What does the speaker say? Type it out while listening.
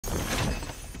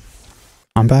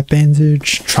Combat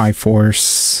bandage,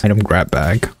 Triforce, item grab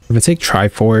bag. If I take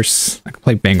Triforce, I can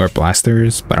play Vanguard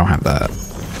blasters, but I don't have that.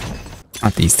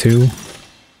 Not these two.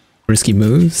 Risky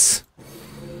moves.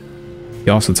 He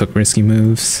also took risky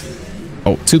moves.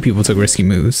 Oh, two people took risky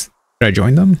moves. Did I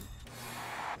join them?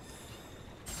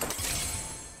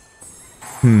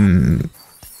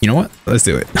 You know what? Let's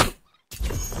do it.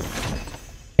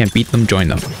 Can't beat them, join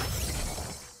them.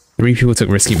 3 people took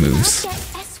risky moves.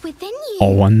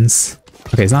 All ones.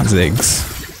 Okay, it's not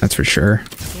Ziggs. That's for sure.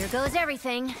 Here goes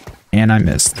everything. And I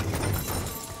missed.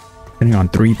 Putting on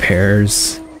 3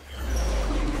 pairs.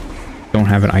 Don't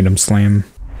have an item slam.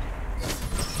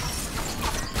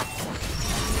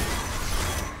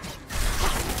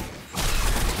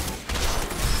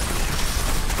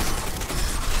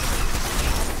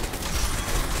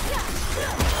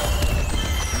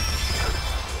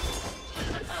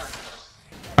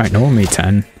 Alright, no one made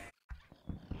 10.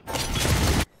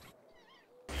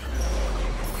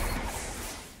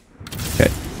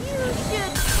 Okay.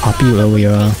 Poppy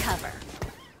Lilia.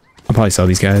 I'll probably sell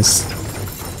these guys.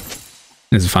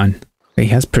 This is fine. Okay, he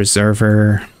has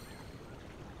Preserver.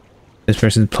 This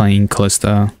person's playing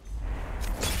Callista.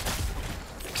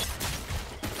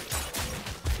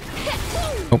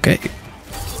 Okay.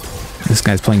 This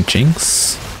guy's playing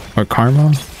Jinx or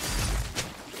Karma.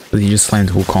 So he just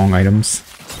slams Wukong items.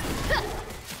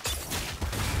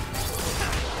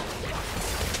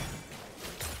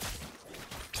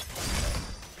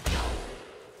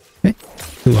 Okay,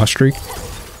 2 lost streak.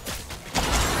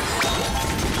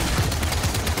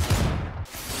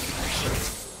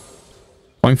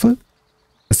 Coin flip?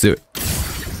 Let's do it.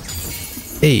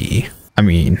 Hey, I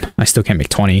mean, I still can't make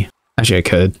 20. Actually, I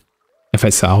could. If I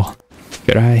sell.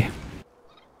 Should I?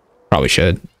 Probably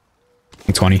should.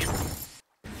 Make 20.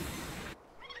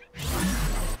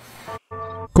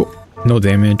 Cool. No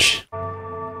damage.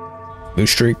 Blue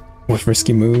streak with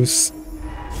risky moves.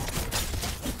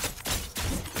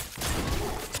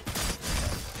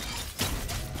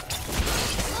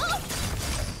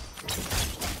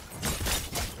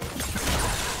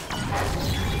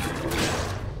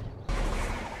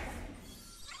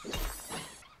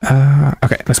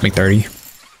 Okay, let's make 30.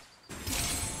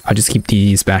 I'll just keep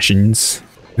these bastions.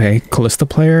 Okay, Callista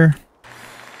player.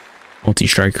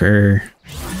 Multi-striker.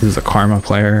 This is a Karma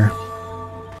player.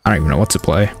 I don't even know what to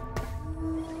play.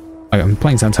 Like, I'm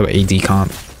playing some type of AD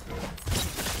comp.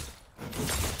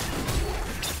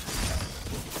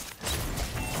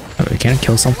 Okay, can I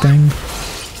kill something?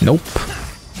 Nope.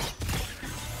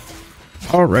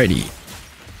 Alrighty.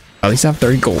 At least I have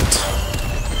 30 gold.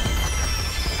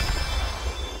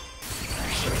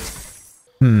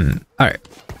 Alright.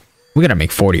 We gotta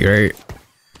make 40, right?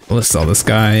 Let's sell this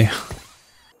guy.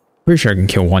 Pretty sure I can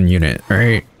kill 1 unit,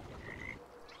 right?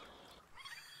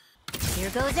 Here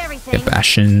goes everything. Get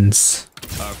bastions.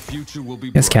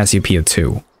 Yes, Cassiopeia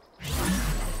 2.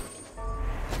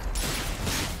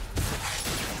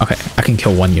 Okay, I can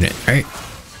kill 1 unit, right?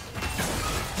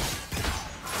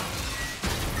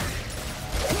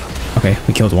 Okay,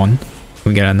 we killed 1. Can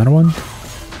we get another one?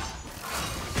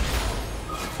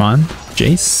 Come on,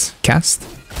 Jace, cast.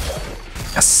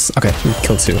 Yes, okay, we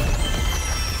killed 2.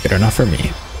 Good enough for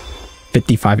me.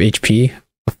 55 HP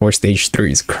before stage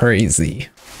 3 is crazy.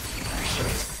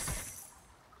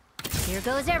 Here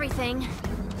goes everything.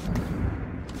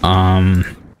 Oh,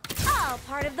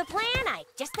 part of the plan I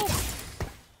just made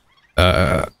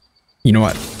up. You know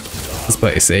what? Let's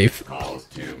play it safe.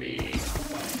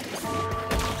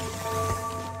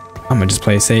 I'm gonna just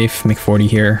play it safe, make 40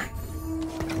 here.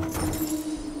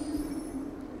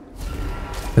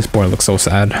 This board looks so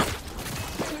sad.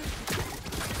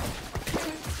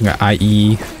 We got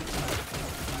IE.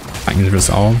 Titans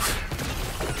Resolve.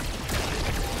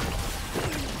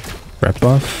 Rep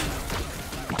buff.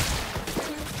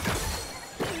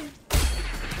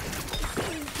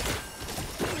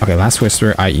 Okay, last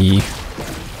whisper, IE.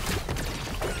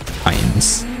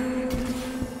 Titans.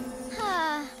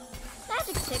 That's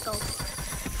a tickle.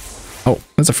 Oh,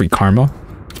 that's a free Karma.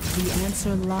 The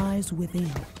answer lies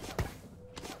within.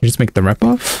 You just make the rep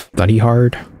buff? Bloody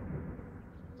hard.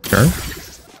 Sure.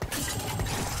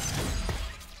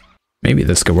 Maybe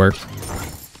this could work.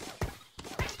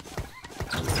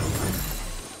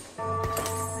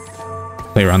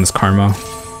 Play around this Karma.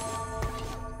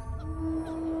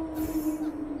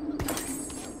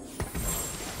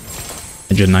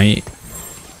 Edge of Night.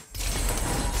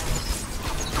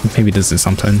 Maybe this is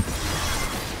something.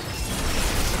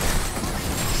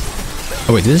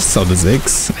 Oh wait, did I just sell the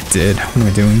Ziggs? I did. What am I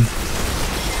doing?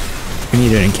 We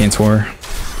need it in Cantor.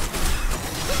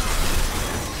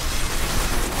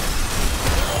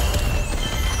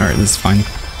 Alright, this is fine.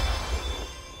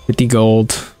 50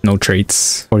 gold, no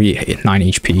traits, 49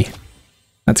 HP.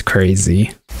 That's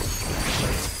crazy.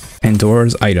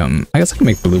 Pandora's item. I guess I can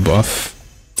make blue buff.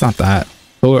 It's not that.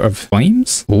 Pillar of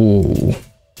Flames? Ooh.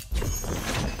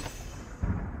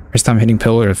 First time hitting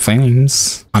Pillar of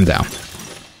Flames. I'm down.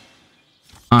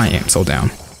 I am so down.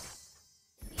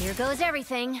 Here goes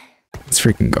everything. Let's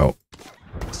freaking go.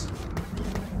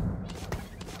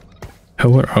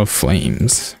 Pillar of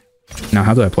Flames. Now,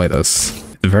 how do I play this?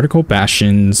 The vertical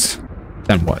bastions.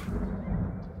 Then what?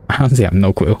 I honestly have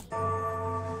no clue.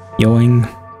 Healing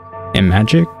and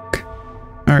magic.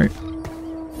 Alright.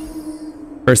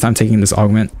 First time taking this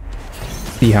augment.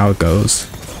 See how it goes.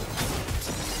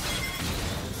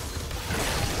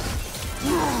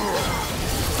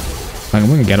 Like, I'm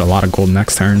gonna get a lot of gold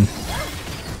next turn.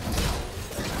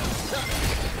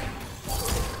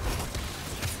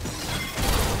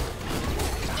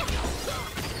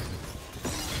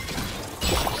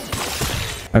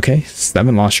 Okay,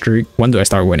 7 loss streak. When do I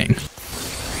start winning?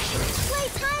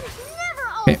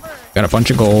 Okay, got a bunch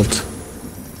of gold.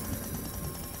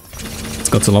 Let's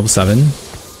go to level 7.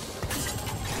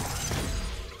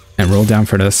 And roll down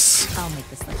for this. I'll make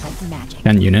this look like magic.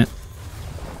 10 unit.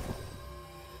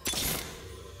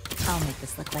 I'll make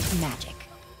this look like magic.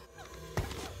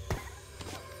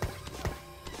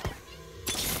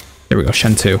 There we go,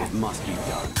 Shen 2.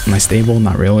 Am I stable?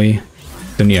 Not really.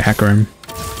 Don't need a hacker him.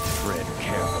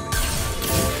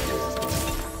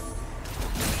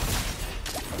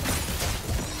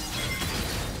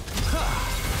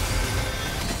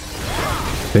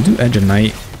 Did I do Edge of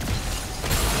Night?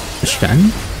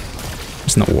 Shen?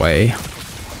 There's no way.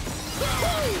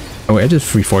 Oh wait, I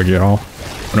just reforged it all.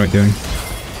 What am I doing?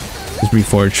 Just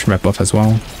reforged rep buff as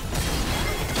well.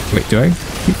 Wait, do I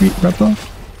keep rep buff?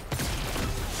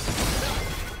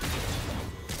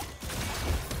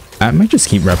 I might just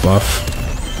keep rep buff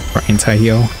for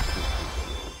anti-heal.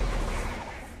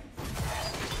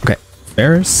 Okay,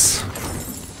 Ferris.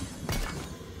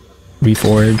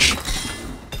 Reforge.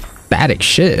 Static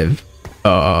Shiv.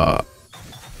 Well,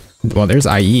 there's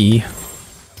IE.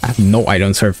 I have no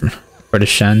items for the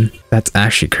Shen. That's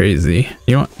actually crazy.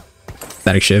 You know what?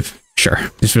 Static Shiv. Sure.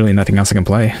 There's really nothing else I can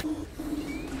play.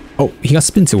 Oh, he got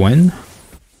spin to win.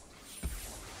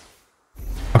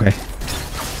 Okay.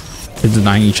 They're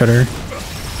denying each other.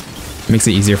 Makes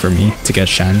it easier for me to get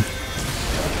Shen.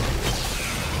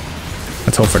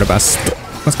 Let's hope for the best.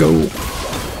 Let's go.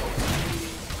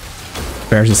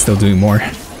 Bears is still doing more.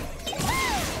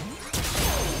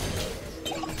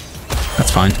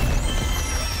 That's fine.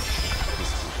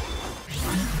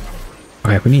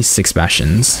 Okay, we need 6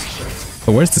 bastions.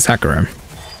 But where's this hacker room?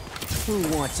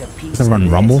 Does I run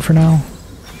Rumble for now?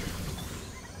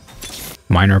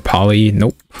 Minor Poly?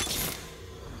 Nope.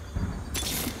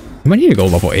 I might need to go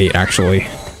level 8 actually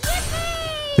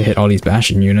to hit all these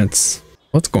bastion units.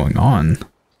 What's going on?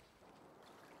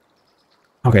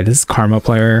 Okay, this is Karma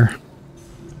player.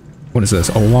 What is this?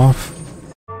 Olaf?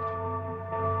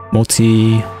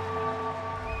 Multi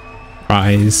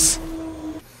Prize,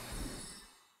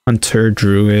 Hunter,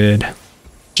 Druid,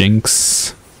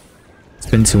 Jinx,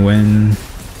 Spin to win,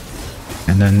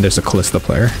 and then there's a Callista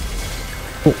player.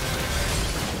 Oh.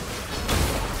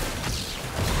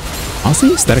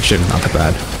 Honestly, Static Shiv is not that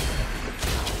bad.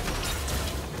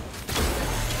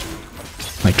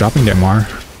 Like dropping their Mar.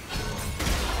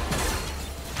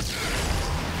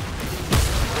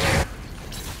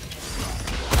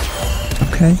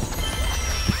 Okay.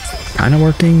 Kind of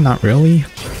working, not really.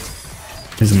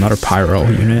 There's another Pyro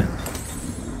unit.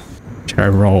 Should I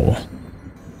roll?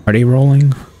 Are they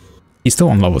rolling? He's still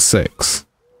on level 6.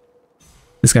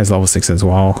 This guy's level 6 as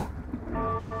well.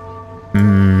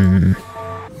 I'm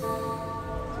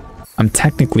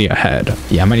technically ahead.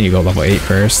 Yeah, I might need to go level 8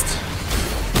 first.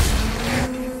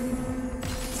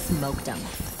 Smoked them.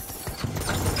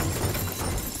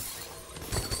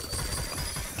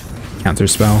 Counter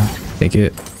spell. Take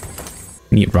it.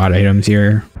 Need rod items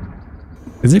here.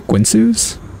 Is it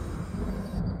Gwinsu's?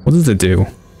 What does it do?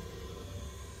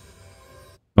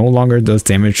 No longer does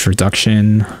damage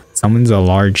reduction. Summons a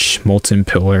large molten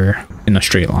pillar in a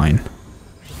straight line.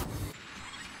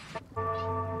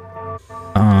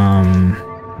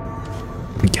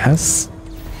 I guess.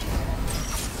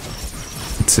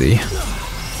 Let's see.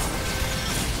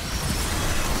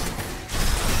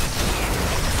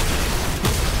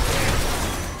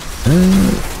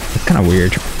 It's kind of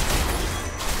weird.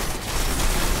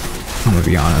 I'm gonna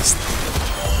be honest.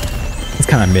 It's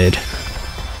kind of mid.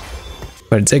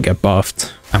 But it did get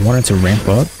buffed. I wanted to ramp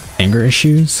up anger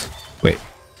issues.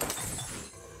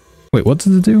 Wait, what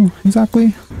does it do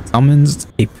exactly? Summons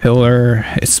a pillar.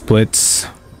 It splits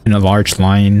in a large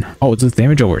line. Oh, it does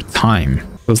damage over time.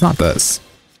 So it's not this.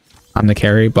 I'm the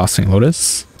carry, blasting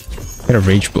Lotus. Get a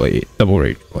Rage Blade, double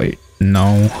Rage Blade.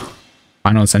 No.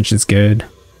 Final Ascension's good.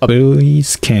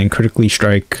 Abilities can critically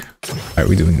strike. Alright,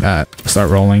 we're doing that. Start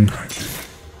rolling.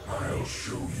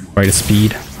 Right at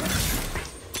speed.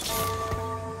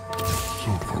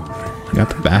 We got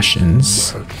the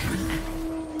bastions.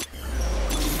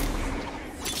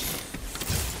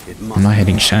 I'm not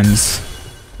hitting Shen's.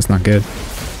 That's not good.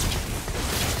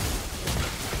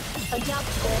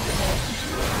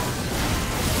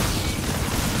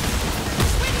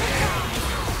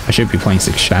 I should be playing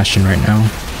 6 Bastion right now.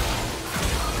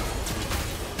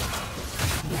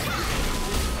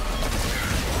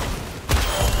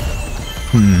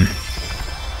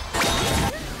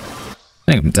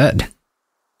 I think I'm dead.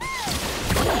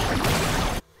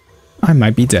 I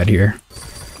might be dead here.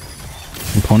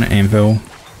 Component anvil.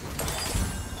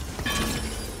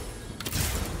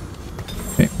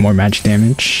 Okay, more magic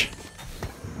damage.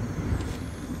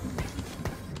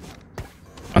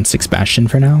 On 6 Bastion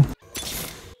for now.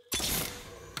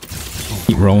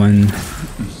 Keep rolling.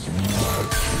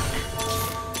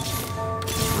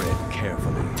 Tread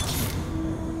carefully.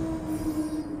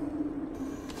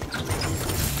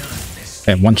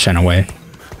 Okay, 1 Shen away.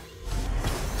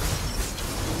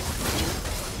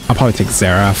 I'll probably take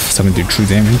Xerath so I can do true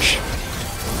damage.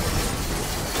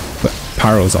 But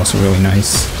Pyro is also really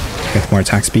nice. Get more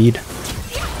attack speed.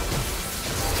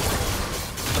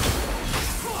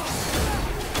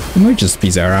 It might just be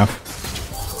Xerath.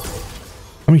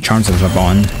 How many charms have I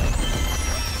on?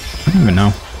 I don't even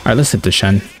know. Alright, let's hit the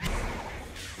Shen.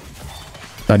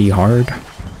 Study hard.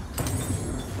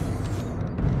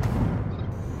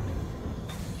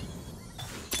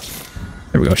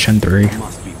 There we go, Shen 3.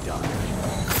 Must be done.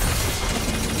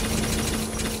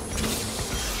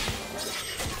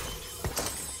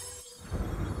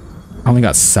 I only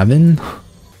got 7?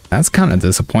 That's kind of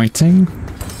disappointing.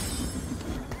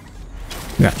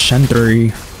 We got Shen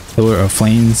 3, Pillar of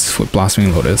Flames with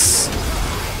Blossoming Lotus.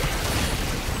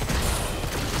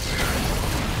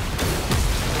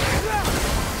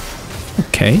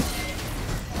 Okay.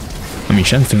 I mean,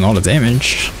 Shen's doing all the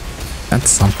damage. That's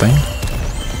something.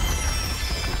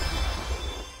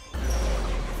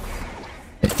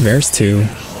 There's 2.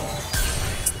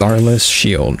 Starless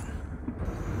Shield.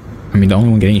 I mean, the only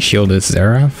one getting shield is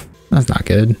Xerath. That's not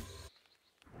good.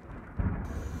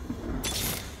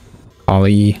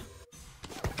 Ollie.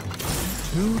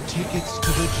 2 tickets to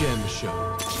the gem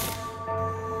show.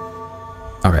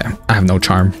 Okay, I have no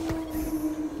charm.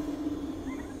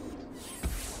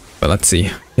 But let's see.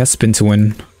 He has spin to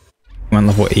win. I'm on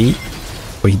level 8,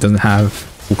 but he doesn't have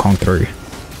Wukong 3.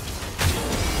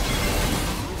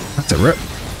 That's a rip.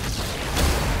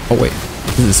 Oh wait,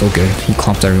 this is so good. He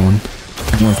clumped everyone.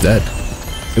 Everyone's dead.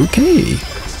 Okay.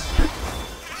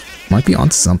 Might be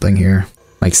onto something here.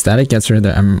 Like static gets rid of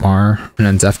the MMR, and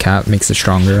then Death Cap makes it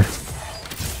stronger.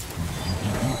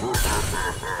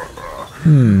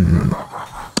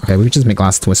 Okay, we could just make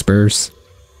Last Whispers.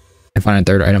 And find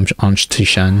a 3rd item on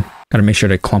Shen. Gotta make sure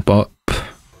to clump up.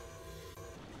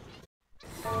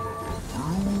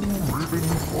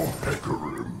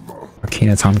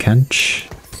 Arcana Tom Kench.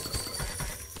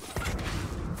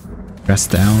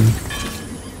 Rest down.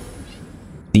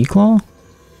 Declaw?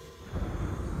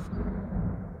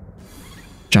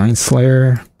 Giant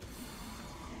Slayer.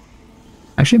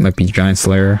 Actually, it might be Giant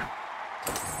Slayer.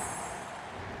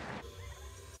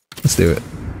 Let's do it.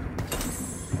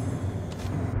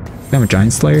 We have a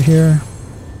Giant Slayer here.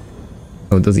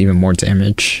 Oh, it does even more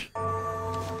damage.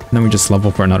 And then we just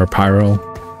level for another Pyro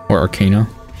or Arcana.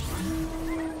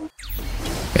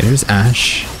 Okay, there's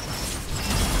Ashe.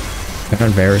 Got our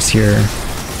Varus here.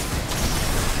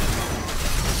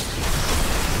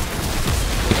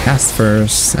 We cast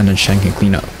first, and then Shen can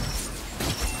clean up.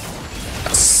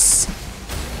 Yes.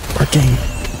 Working.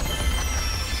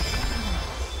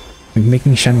 We're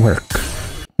making Shen work.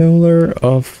 Pillar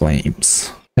of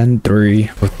Flames. Shen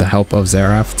 3 with the help of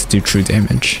Xerath to do true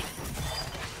damage.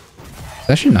 It's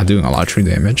actually not doing a lot of true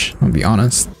damage, I'll be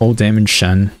honest. Full damage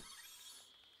Shen.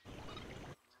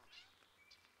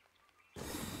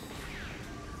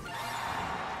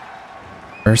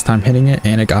 First time hitting it,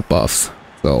 and it got buffed.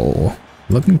 So,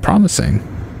 looking promising.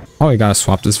 Oh, I gotta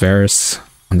swap this Varus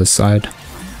on this side.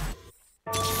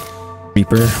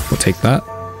 Reaper, we'll take that.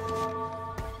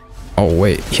 Oh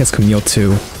wait, he has Camille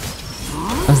too.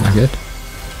 That's not good.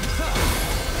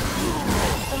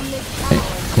 Hey,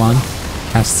 come on.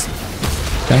 Cast.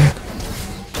 Okay.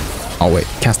 Oh wait,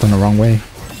 cast on the wrong way.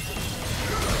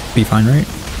 Be fine, right?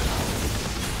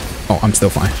 Oh, I'm still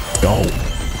fine. Let's go.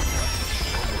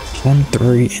 Shen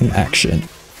 3 in action.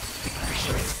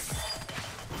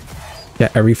 Yeah,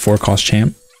 every 4 cost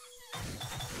champ.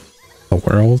 The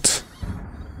world.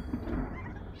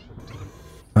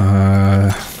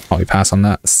 Probably pass on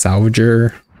that.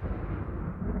 Salvager.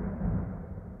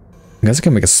 I guess I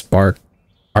can make a Spark.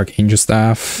 Archangel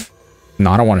Staff.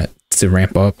 No, I don't want it to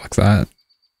ramp up like that.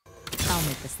 I'll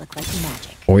make this look like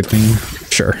magic.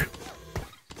 Voidling. Sure.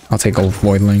 I'll take a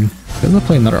Voidling. Doesn't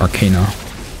play another Arcana.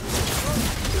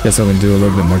 Guess I can do a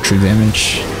little bit more true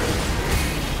damage.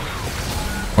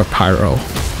 Or Pyro.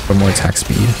 For more attack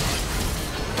speed.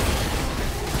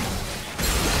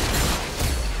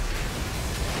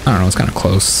 I don't know, it's kind of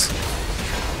close.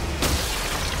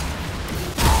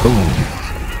 Boom.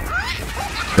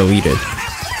 Deleted.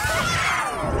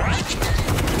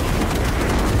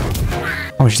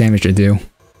 How much damage did it do?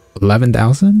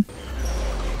 11,000?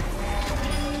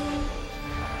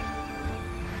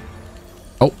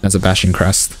 Oh, that's a Bastion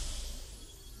Crest.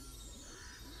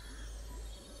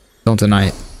 Don't deny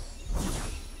it.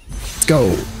 Let's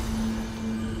go.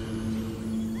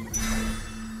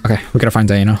 Okay, we gotta find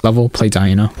Diana. Level, play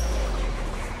Diana.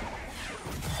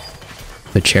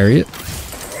 The Chariot.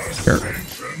 Sure.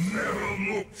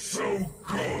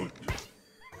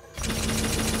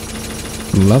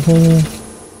 Level.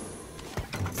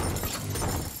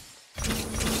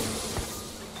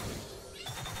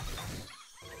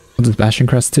 What does Bastion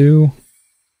Crest do?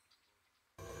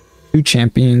 2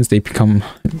 champions, they become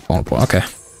vulnerable. Okay,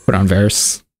 put on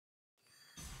Varus.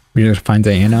 We're gonna find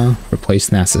Diana, replace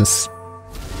Nasus.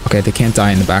 Okay, they can't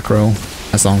die in the back row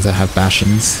as long as I have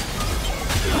Bastions.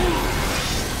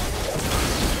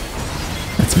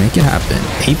 Let's make it happen.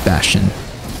 8 Bastion.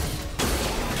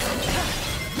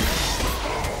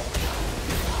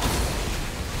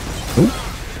 Ooh.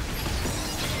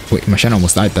 Wait, my Shen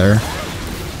almost died there.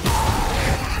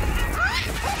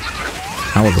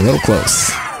 I was a little close.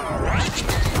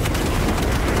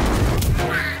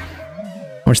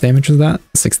 How much damage was that?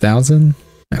 6,000?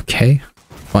 Okay.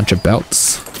 Bunch of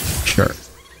belts. Sure.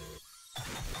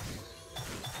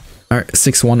 Alright,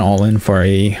 6-1 all in for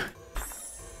a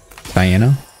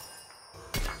Diana.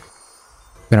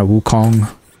 We got a Wukong.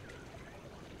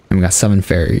 And we got 7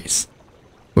 fairies.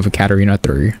 With a Katarina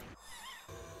 3. They're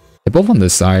both on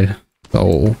this side. So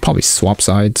we'll probably swap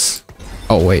sides.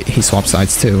 Oh wait, he swapped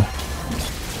sides too.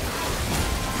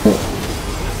 Cool.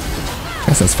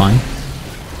 Guess that's fine.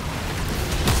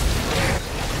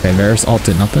 Okay, Varus ult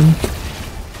did nothing.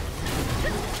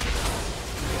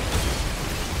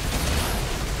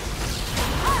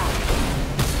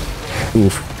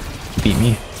 Oof. Beat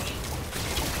me.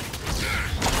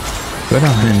 Good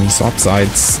on him, he swapped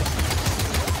sides.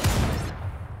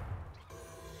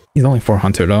 He's only 4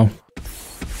 Hunter though.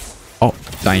 Oh,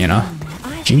 Diana.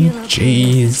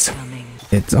 GG's.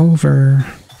 It's over.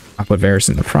 I'll put Varus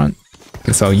in the front.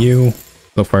 Can sell you.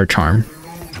 Go for a charm.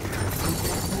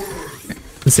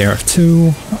 Seraph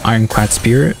 2. Ironclad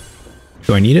Spirit.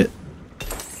 Do I need it?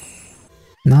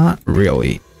 Not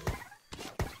really.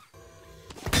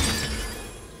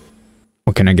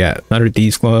 What can I get? Another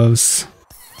Thieves Gloves.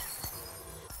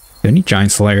 Do I need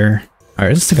Giant Slayer?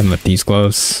 Alright, let's stick on the Thieves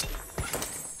Gloves.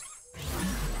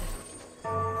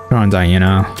 Put on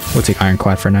Diana. We'll take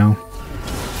Ironclad for now.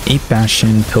 8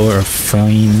 Bastion, Pillar of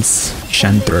Flames,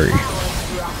 Shen 3.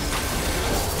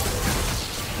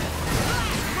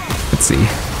 Let's see.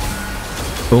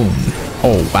 Boom.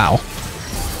 Oh, wow.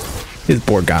 His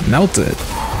board got melted.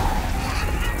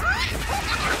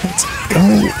 Let's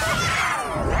go.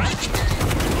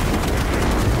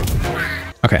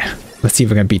 Okay, let's see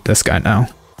if I can beat this guy now.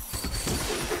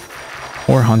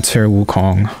 Or Hunter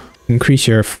Wukong. Increase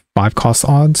your 5 cost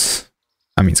odds.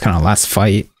 I mean, it's kind of last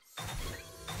fight.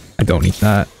 I don't need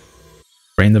that.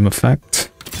 Random effect.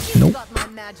 Nope.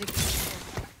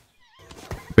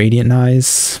 Radiant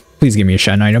Eyes. Please give me a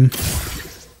Shen item.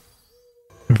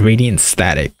 Radiant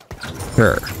Static.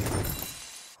 Sure.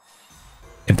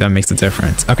 If that makes a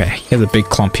difference. Okay, he has a big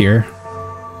clump here.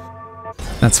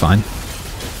 That's fine.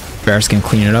 Varus can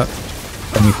clean it up.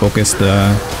 Let me focus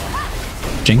the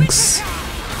Jinx.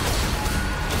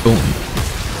 Boom.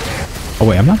 Oh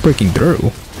wait, I'm not breaking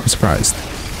through. I'm surprised.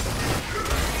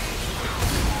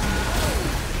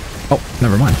 Oh,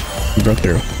 never mind. We broke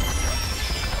through.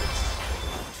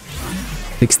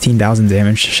 16,000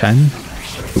 damage to Shen.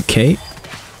 Okay.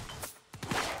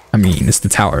 I mean, it's the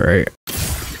tower, right?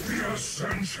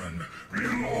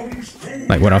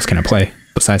 Like, what else can I play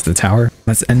besides the tower?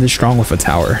 Let's end it strong with a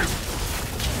tower.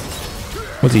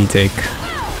 What did he take?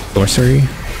 Sorcery?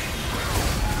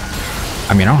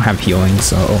 I mean, I don't have healing,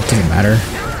 so it doesn't matter.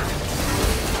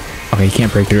 Okay, he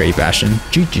can't break through 8 Bastion.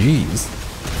 GG's.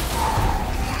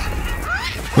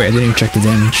 Wait, I didn't even check the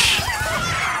damage.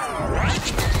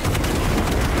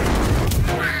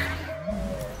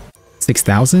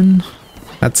 6,000?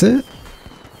 That's it?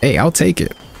 Hey, I'll take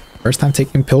it. First time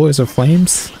taking Pillars of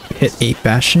Flames, hit 8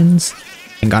 bastions,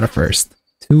 and got a first.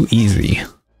 Too easy.